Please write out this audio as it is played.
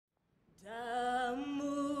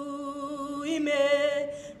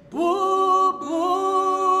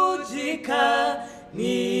imebubujika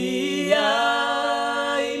ni ya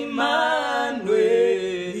Imanueli,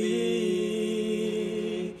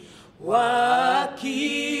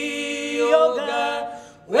 wakioga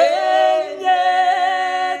wenye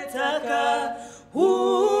taka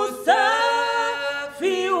usafi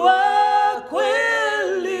wa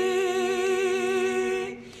kweli,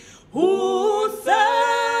 usafi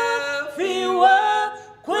wa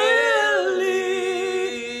kweli,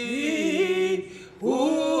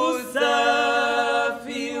 usafi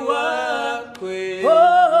wa kweli.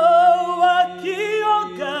 Oh,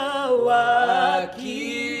 wakioga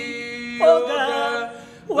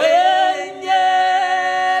wenye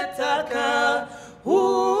taka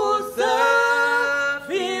usafi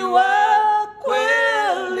wa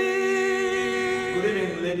kweli. Good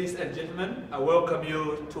evening, ladies and gentlemen. I welcome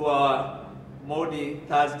you to our Maundy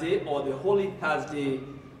Thursday, or the Holy Thursday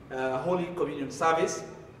Holy Communion service.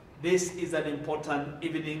 This is an important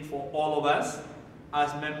evening for all of us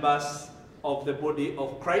as members of the body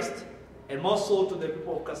of Christ, and more so to the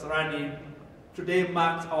people of Karanja. Today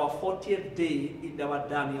marks our 40th day in our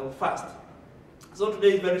Daniel fast. So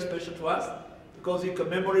today is very special to us because we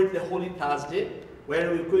commemorate the Holy Thursday,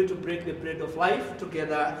 where we're going to break the bread of life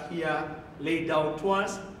together here laid down to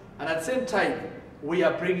us. And at the same time, we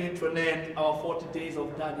are bringing to an end our 40 days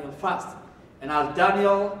of Daniel fast. And as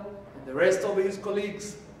Daniel and the rest of his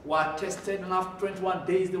colleagues were tested, and after 21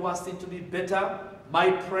 days they were seen to be better,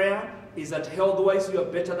 my prayer is that health-wise you are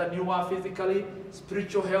better than you are physically.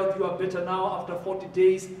 Spiritual health, you are better now after 40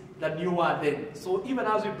 days than you were then. So even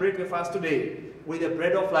as we break the fast today with the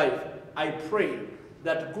bread of life, I pray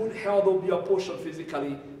that good health will be a portion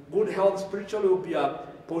physically, good health spiritually will be a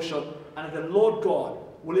portion, and the Lord God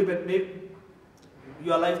will even make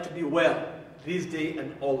your life to be well this day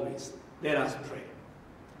and always. Let us pray.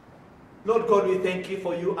 Lord God, we thank you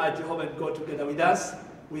for you are Jehovah and God together with us.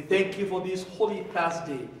 We thank you for this Holy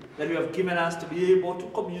Thursday that you have given us to be able to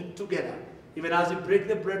commune together. Even as we break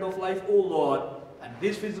the bread of life, O Lord, and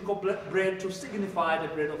this physical bread to signify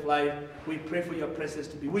the bread of life, we pray for your presence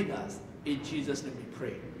to be with us. In Jesus' name we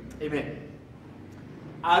pray. Amen.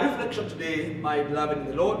 Our reflection today, my beloved in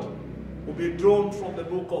the Lord, will be drawn from the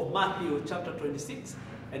book of Matthew chapter 26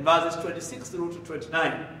 and verses 26 through to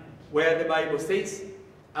 29, where the Bible says,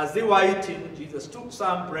 as they were eating, Jesus took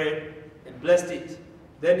some bread and blessed it.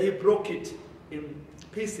 Then he broke it in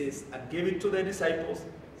pieces and gave it to the disciples,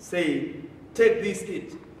 saying, take this,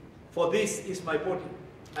 eat, for this is my body.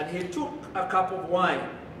 And he took a cup of wine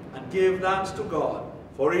and gave thanks to God.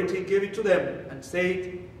 For it he gave it to them and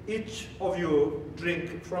said, each of you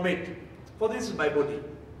drink from it, for this is my body,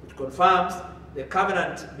 which confirms the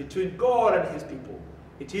covenant between God and his people.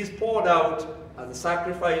 It is poured out as a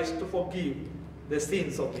sacrifice to forgive the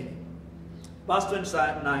sins of many. Verse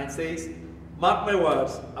 29 says, mark my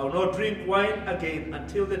words, I will not drink wine again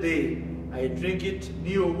until the day I drink it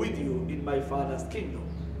new with you in my Father's kingdom.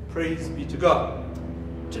 Praise be to God.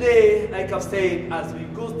 Today, like I've said, as we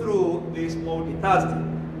go through this Maundy Thursday,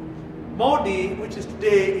 Maundy, which is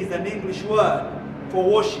today, is an English word for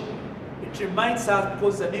worship. It reminds us,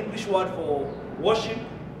 because it's an English word for worship,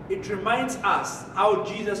 it reminds us how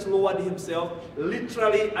Jesus lowered himself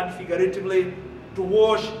literally and figuratively to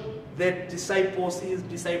wash his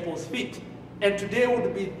disciples' feet. And today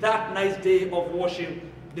would be that nice day of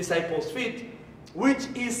washing disciples' feet, which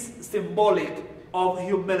is symbolic of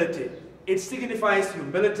humility. It signifies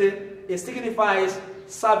humility. It signifies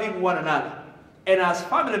serving one another. And as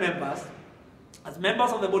family members, as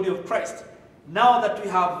members of the body of Christ, now that we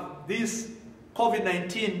have this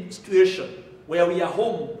COVID-19 situation where we are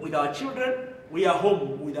home with our children, we are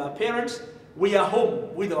home with our parents, we are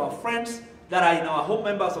home with our friends that are in our home,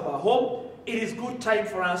 members of our home, it is good time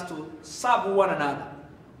for us to serve one another.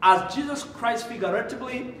 As Jesus Christ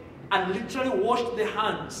figuratively and literally washed the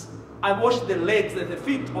hands and washed the legs and the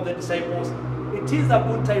feet of the disciples, it is a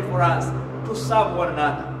good time for us to serve one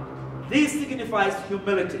another. This signifies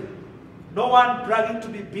humility. No one bragging to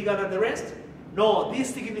be bigger than the rest. No,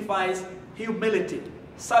 this signifies humility,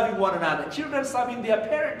 serving one another. Children serving their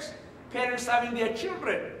parents, parents serving their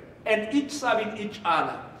children, and each serving each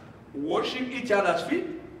other. Washing each other's feet,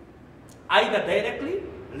 either directly,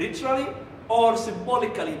 literally, or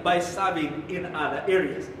symbolically by serving in other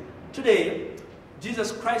areas. Today,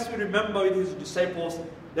 Jesus Christ will remember with his disciples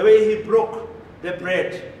the way he broke the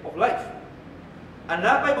bread of life. And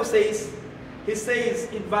that Bible says, he says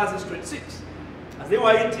in verses 26, as they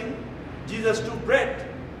were eating, Jesus took bread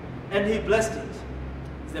and he blessed it.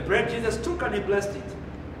 It's the bread Jesus took and he blessed it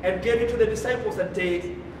and gave it to the disciples and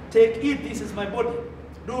said, take, eat, this is my body.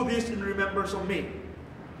 Do this in remembrance of me.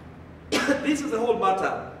 This is the whole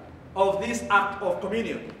matter of this act of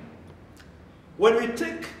communion. When we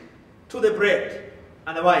take to the bread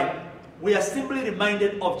and the wine, we are simply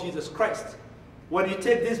reminded of Jesus Christ. When we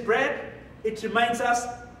take this bread, it reminds us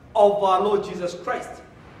of our Lord Jesus Christ.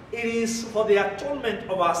 It is for the atonement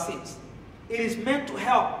of our sins. It is meant to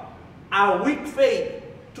help our weak faith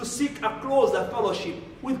to seek a closer fellowship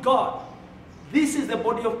with God. This is the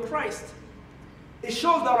body of Christ. It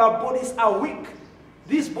shows that our bodies are weak.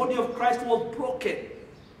 This body of Christ was broken,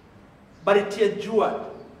 but it endured.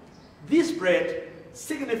 This bread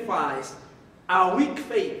signifies our weak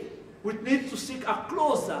faith, which needs to seek a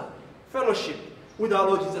closer fellowship with our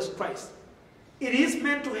Lord Jesus Christ. It is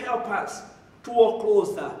meant to help us to walk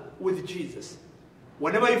closer with Jesus.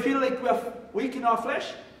 Whenever you feel like we are weak in our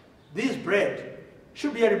flesh, this bread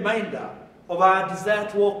should be a reminder of our desire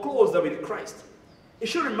to walk closer with Christ. It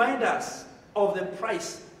should remind us of the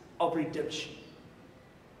price of redemption.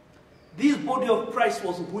 This body of Christ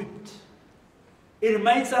was whipped. It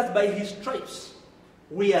reminds us by his stripes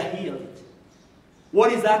we are healed.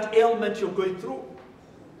 What is that ailment you're going through?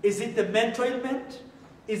 Is it the mental ailment?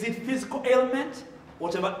 Is it physical ailment?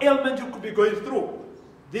 Whatever ailment you could be going through,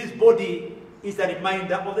 this body is a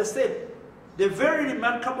reminder of the same. The very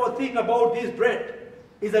remarkable thing about this bread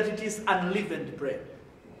is that it is unleavened bread.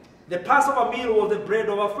 The Passover meal was the bread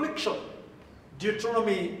of affliction.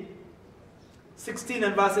 Deuteronomy 16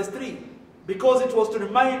 and verses 3. Because it was to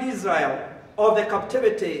remind Israel of the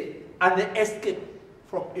captivity and the escape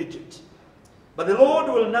from Egypt. But the Lord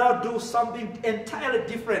will now do something entirely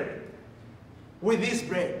different with this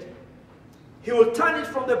bread. He will turn it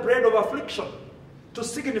from the bread of affliction to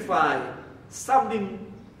signify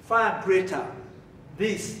something far greater.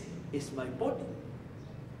 This is my body.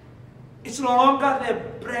 It's no longer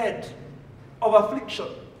the bread of affliction.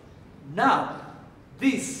 Now,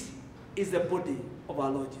 this is the body of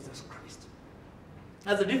our Lord Jesus Christ.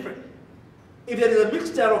 That's the difference. If there is a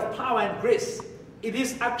mixture of power and grace in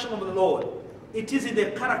this action of the Lord, it is in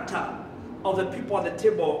the character of the people at the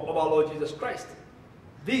table of our Lord Jesus Christ.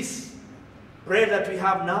 This bread that we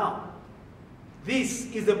have now,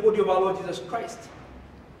 this is the body of our Lord Jesus Christ.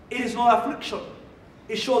 It is not affliction.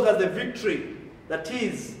 It shows us the victory that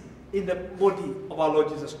is in the body of our Lord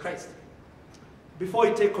Jesus Christ. Before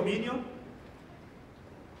you take communion,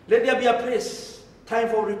 let there be a place, time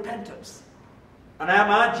for repentance. And I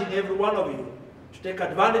am urging every one of you to take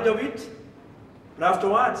advantage of it, but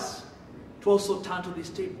afterwards, to also turn to this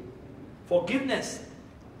table. Forgiveness,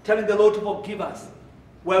 telling the Lord to forgive us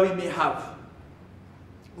where we may have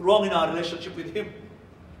wrong in our relationship with him.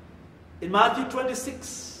 In Matthew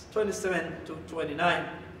 26, 27 to 29,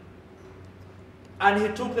 and he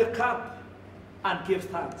took the cup and gave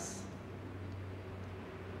thanks.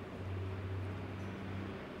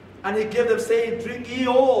 And he gave them, saying, drink ye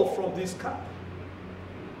all from this cup.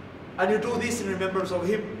 And you do this in remembrance of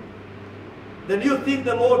him. The new thing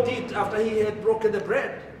the Lord did after he had broken the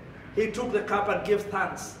bread, he took the cup and gave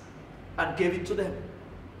thanks and gave it to them.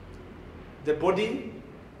 The body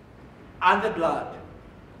and the blood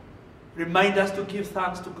remind us to give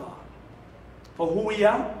thanks to God for who we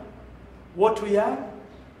are, what we are,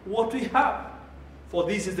 what we have. For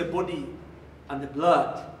this is the body and the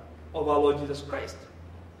blood of our Lord Jesus Christ.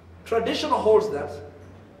 Tradition holds that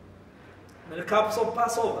when it comes of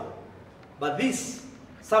Passover, but this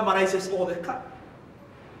summarizes all the cup.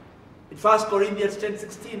 In 1 Corinthians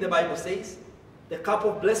 10:16, the Bible says, the cup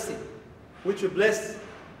of blessing, which we bless,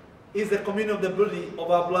 is the communion of the body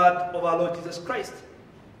of our blood of our Lord Jesus Christ.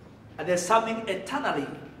 And there's something eternally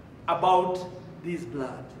about this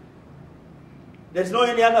blood. There's no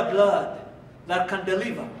any other blood that can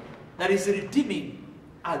deliver, that is redeeming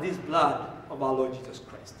as this blood of our Lord Jesus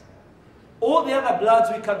Christ. All the other bloods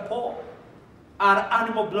we can pour are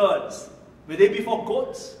animal bloods, whether they be for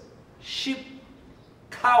goats, sheep,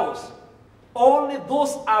 cows. Only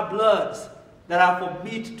those are bloods that are for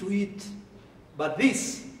meat to eat. But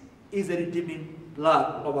this is the redeeming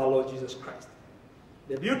blood of our Lord Jesus Christ.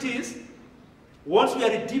 The beauty is, once we are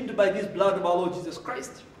redeemed by this blood of our Lord Jesus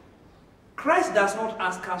Christ, Christ does not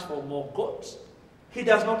ask us for more goats. He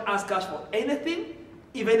does not ask us for anything.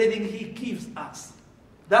 If anything, he gives us.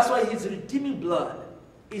 That's why his redeeming blood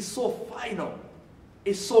is so final,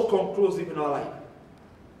 is so conclusive in our life.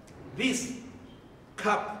 This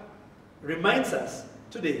cup reminds us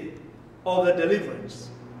today of the deliverance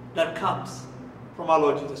that comes from our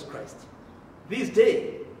Lord Jesus Christ. This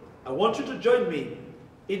day, I want you to join me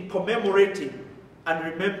in commemorating and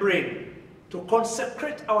remembering to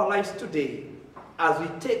consecrate our lives today as we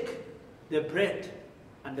take the bread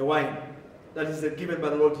and the wine that is given by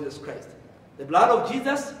the Lord Jesus Christ. The blood of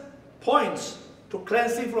Jesus points to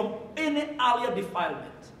cleanse him from any earlier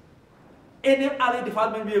defilement. Any earlier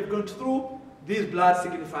defilement we have gone through, this blood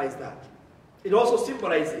signifies that. It also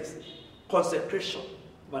symbolizes consecration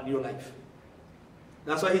of a new life.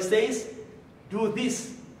 That's why he says, do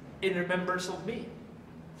this in remembrance of me.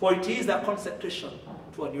 For it is a consecration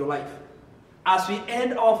to a new life. As we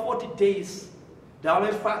end our 40 days down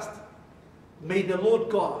and fast, may the Lord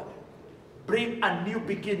God bring a new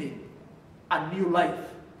beginning, a new life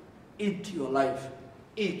into your life,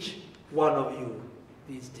 each one of you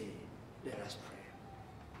this day. Let us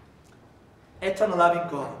pray. Eternal loving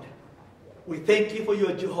God, we thank you for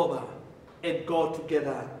your Jehovah and God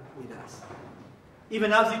together with us.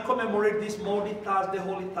 Even as we commemorate this Maundy Thursday,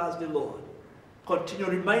 Holy Thursday, Lord, continue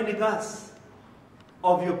reminding us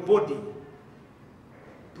of your body,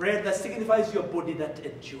 bread that signifies your body that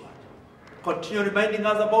endured. Continue reminding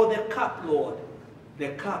us about the cup, Lord, the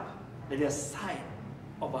cup that is a sign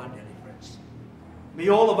of our deliverance. May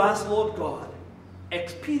all of us, Lord God,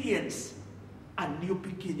 experience a new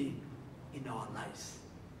beginning in our lives.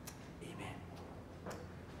 Amen.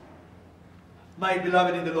 My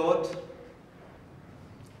beloved in the Lord,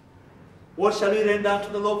 what shall we render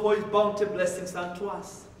unto the Lord for his bounty blessings unto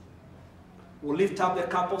us? We'll lift up the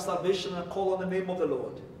cup of salvation and call on the name of the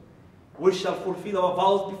Lord. We shall fulfill our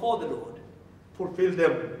vows before the Lord, fulfill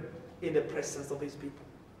them in the presence of his people.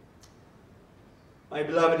 My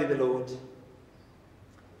beloved in the Lord,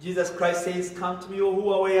 Jesus Christ says, come to me, all who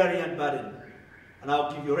are weary and burdened, and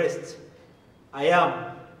I'll give you rest. I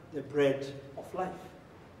am the bread of life.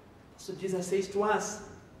 So Jesus says to us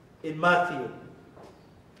in Matthew,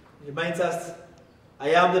 he reminds us, I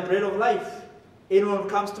am the bread of life. Anyone who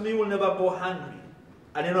comes to me will never go hungry.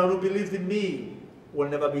 And anyone who believes in me will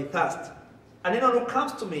never be thirsty. And anyone who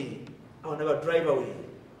comes to me, I will never drive away.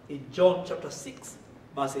 In John chapter 6,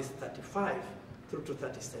 verses 35 through to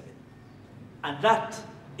 37. And that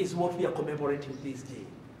is what we are commemorating this day.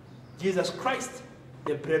 Jesus Christ,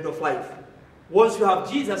 the bread of life. Once you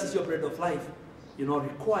have Jesus as your bread of life, you don't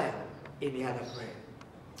require any other bread.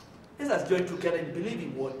 Let us join together in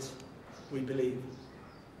believing what we believe.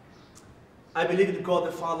 I believe in God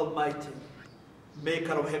the Father Almighty,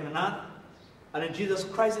 maker of heaven and earth, and in Jesus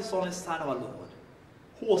Christ, his only Son, our Lord,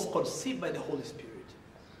 who was conceived by the Holy Spirit,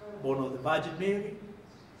 born of the Virgin Mary,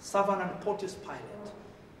 suffered under Pontius Pilate,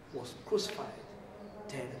 was crucified,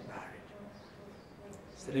 dead and buried,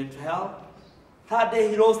 descended into hell. Third day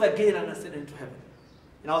he rose again and ascended into heaven.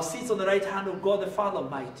 And now sits on the right hand of God the Father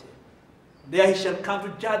Almighty. There he shall come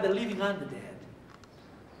to judge the living and the dead.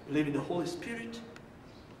 Believe in the Holy Spirit,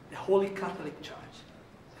 the Holy Catholic Church,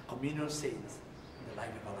 the communion of saints, and the life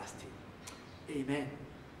everlasting. Amen.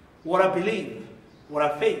 What I believe, what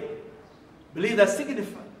I faith, believe that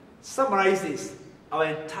signifies, summarizes our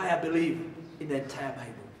entire belief in the entire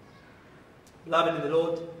Bible. Beloved in the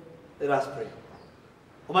Lord, let us pray.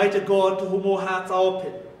 Almighty God, to whom all hearts are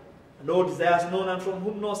open, and all desires known, and from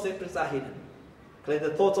whom no secrets are hidden, cleanse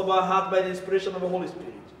the thoughts of our heart by the inspiration of the Holy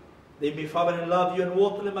Spirit. They may fervently love you and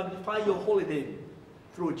worthily magnify your holy name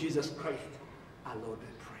through Jesus Christ, our Lord, we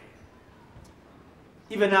pray.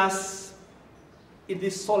 Even as in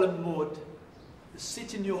this solemn mood, you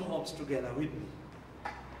sit in your homes together with me.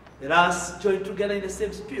 Let us join together in the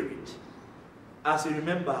same spirit as we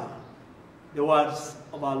remember the words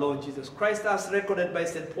of our Lord Jesus Christ as recorded by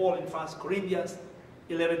St. Paul in 1 Corinthians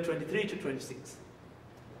 11:23 to 26.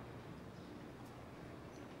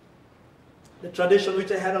 The tradition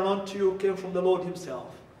which I had along to you came from the Lord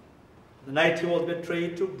himself. The night he was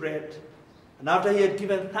betrayed, he took bread, and after he had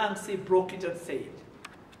given thanks, he broke it and said,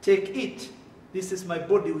 take it, this is my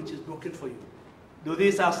body which is broken for you. Do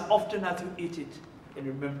this as often as you eat it in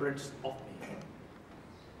remembrance of me.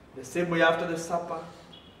 The same way after the supper,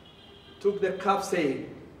 took the cup,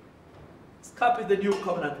 saying, this cup is the new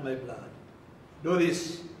covenant in my blood. Do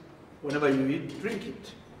this whenever you eat, drink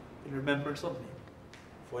it in remembrance of me.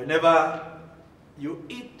 For whenever you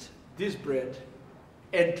eat this bread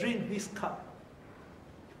and drink this cup,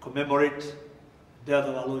 commemorate the death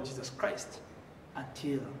of our Lord Jesus Christ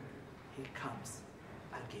until he comes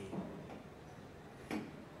again.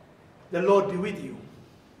 The Lord be with you,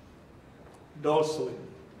 and also with you.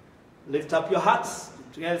 Lift up your hearts.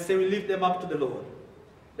 Together say we lift them up to the Lord.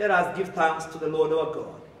 Let us give thanks to the Lord our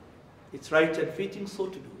God. It's right and fitting so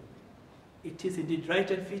to do. It is indeed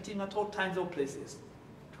right and fitting at all times or places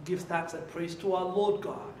to give thanks and praise to our Lord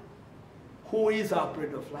God, who is our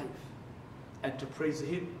bread of life, and to praise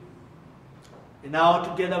him. And now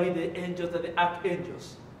together with the angels and the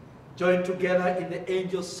archangels, join together in the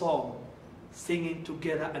angels' song, singing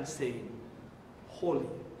together and saying, Holy,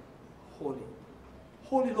 holy,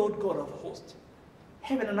 holy Lord God of hosts,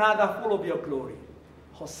 Heaven and earth are full of your glory.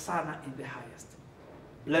 Hosanna in the highest.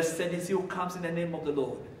 Blessed is he who comes in the name of the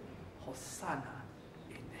Lord. Hosanna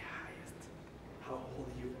in the highest. How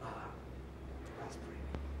holy you are. Let's pray.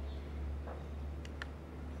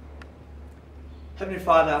 Heavenly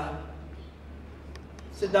Father,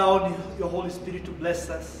 send down your Holy Spirit to bless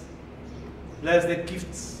us. Bless the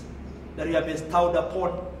gifts that you have bestowed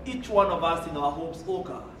upon each one of us in our homes, O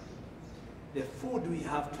God. The food we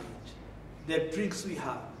have to eat, the drinks we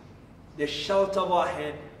have, the shelter of our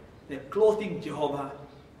head, the clothing, Jehovah,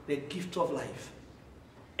 the gift of life.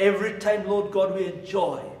 Every time, Lord God, we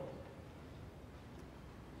enjoy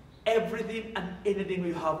everything and anything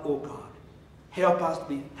we have, O God. Help us to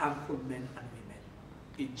be thankful men and women.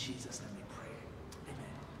 In Jesus' name we pray.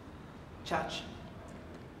 Amen. Church,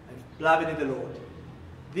 beloved in the Lord,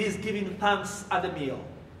 this giving thanks at the meal,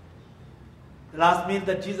 the last meal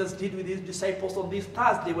that Jesus did with his disciples on this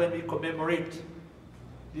Thursday when we commemorate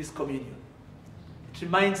this communion. It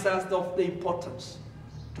reminds us of the importance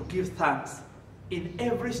to give thanks in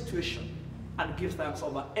every situation and give thanks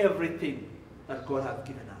over everything that God has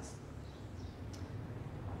given us.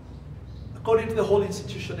 According to the whole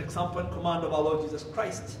institution, example and command of our Lord Jesus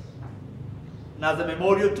Christ, and as a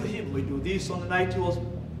memorial to him, we do this on the night he was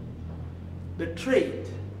betrayed.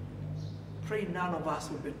 Pray none of us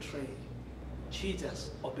will betray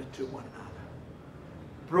Jesus or betray one another.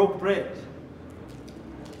 Broke bread.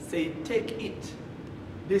 Say, take it.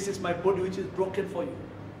 This is my body which is broken for you.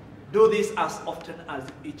 Do this as often as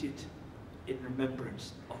you eat it in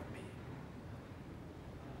remembrance of me.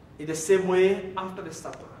 In the same way, after the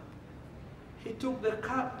supper, he took the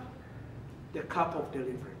cup of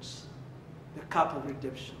deliverance, the cup of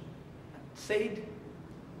redemption, and said,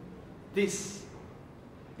 this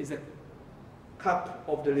is a cup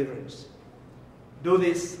of deliverance. Do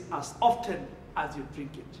this as often as you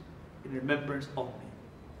drink it in remembrance of me.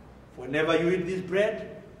 For whenever you eat this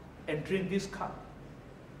bread and drink this cup,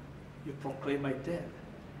 you proclaim my death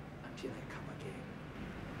until I come again.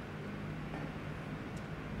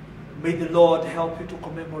 May the Lord help you to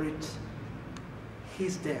commemorate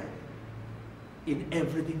his death in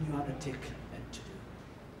everything you undertake and to do.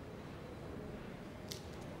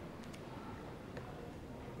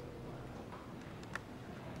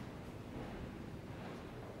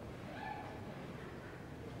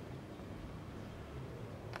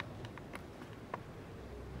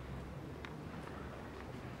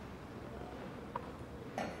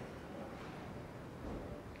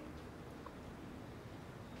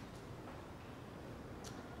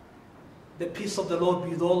 The peace of the Lord be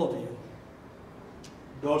with all of you,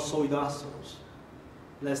 and also with our souls.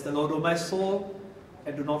 Bless the Lord, O my soul,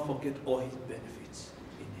 and do not forget all his benefits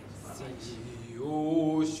in his lives.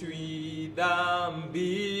 Sioshwi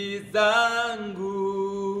dhambi zangu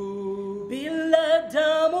bila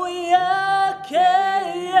damu yake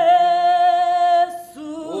Yesu.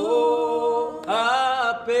 Oh,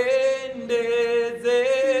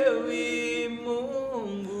 apendezewi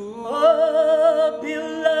Mungu. Oh,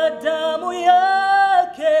 bila damu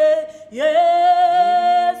yake Yesu.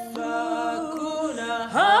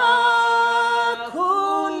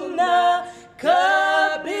 Hakuna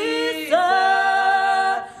kabisa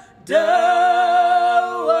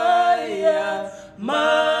dawa ya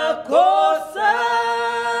makosa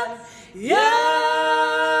ya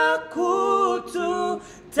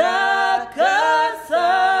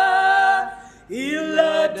kututakasa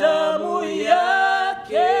ila damu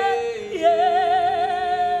yake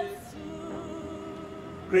Yesu.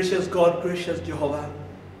 Gracious God, gracious Jehovah,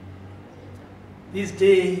 this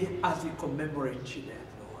day as we commemorate you,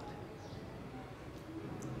 Lord,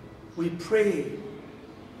 we pray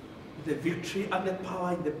the victory and the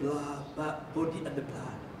power in the blood, body and the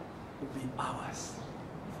blood will be ours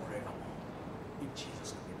forevermore. In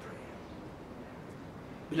Jesus' name we pray.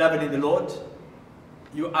 Beloved in the Lord,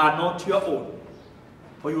 you are not your own,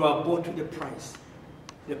 for you are bought with a price.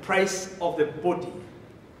 The price of the body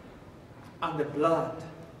and the blood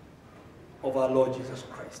of our Lord Jesus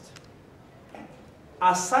Christ.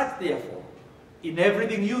 As such, therefore, in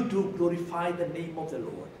everything you do, glorify the name of the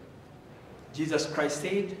Lord. Jesus Christ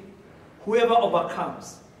said, whoever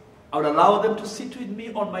overcomes, I will allow them to sit with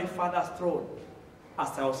me on my Father's throne,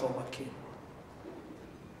 as I also overcame.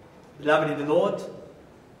 Beloved in the Lord,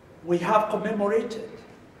 we have commemorated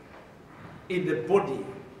in the body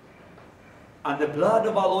and the blood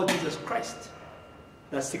of our Lord Jesus Christ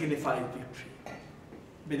that signifies victory.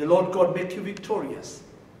 May the Lord God make you victorious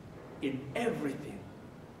in everything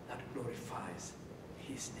that glorifies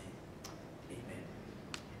his name. Amen.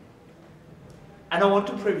 And I want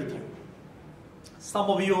to pray with you. Some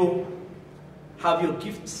of you have your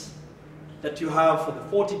gifts that you have for the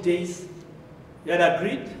 40 days. You had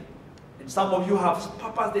agreed. And some of you have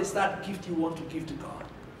purpose. There's that gift you want to give to God.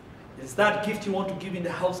 There's that gift you want to give in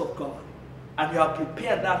the house of God. And you have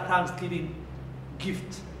prepared that Thanksgiving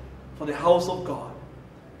gift for the house of God.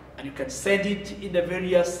 And you can send it in the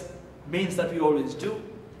various means that we always do.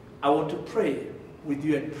 I want to pray with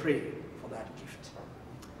you and pray for that gift.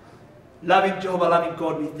 Loving Jehovah, loving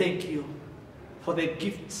God, we thank you for the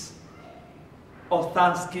gifts of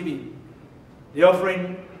thanksgiving, the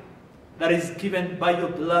offering that is given by your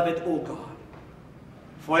beloved, O God.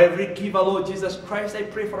 For every giver, Lord Jesus Christ, I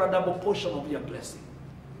pray for a double portion of your blessing.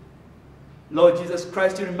 Lord Jesus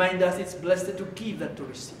Christ, you remind us it's blessed to give than to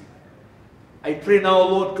receive. I pray now,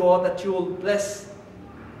 Lord God, that you will bless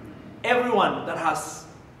everyone that has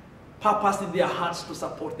purpose in their hearts to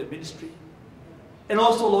support the ministry. And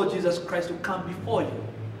also, Lord Jesus Christ, to come before you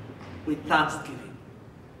with thanksgiving.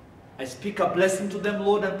 I speak a blessing to them,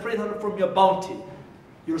 Lord, and pray that from your bounty,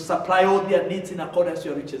 you will supply all their needs in accordance to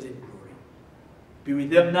your riches in glory. Be with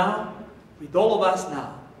them now, with all of us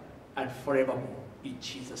now, and forevermore. In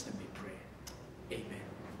Jesus' name we pray. Amen.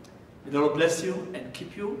 May the Lord bless you and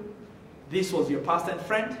keep you. This was your pastor and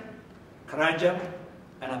friend, Karanja,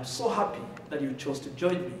 and I'm so happy that you chose to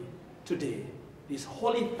join me today, this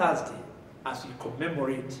Holy Thursday, as we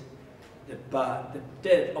commemorate the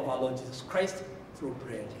death of our Lord Jesus Christ through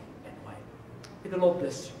bread and wine. May the Lord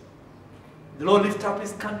bless you. The Lord lift up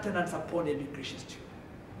his countenance upon you and be gracious to you.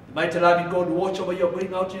 The mighty loving God watch over your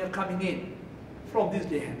going out and your coming in from this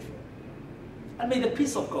day henceforth. And may the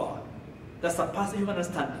peace of God that surpasses human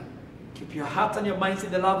understanding keep your hearts and your minds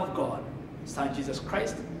in the love of God, Son Jesus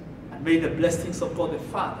Christ. And may the blessings of God the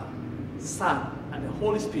Father, Son, and the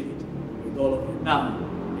Holy Spirit with all of you now and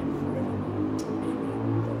forever. Amen.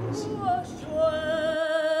 God bless you.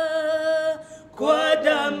 Kwa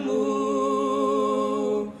damu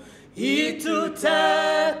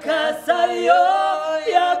itutakasayo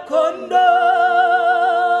ya kondoo,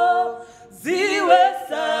 ziwe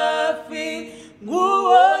safi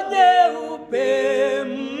nguo nyeupe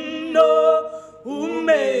mno,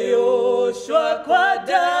 umeoshwa kwa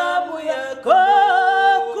damu yako,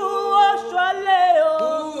 kuoshwa leo,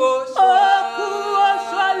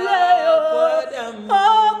 kuoshwa leo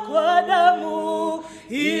kwa damu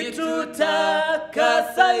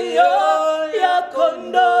itutakasayo ya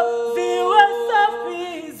kondoo,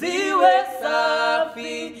 ziwe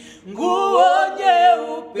safi nguo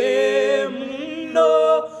nyeupe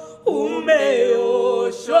mno,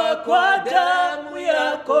 umeoshwa kwa damu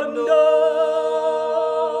ya kondoo.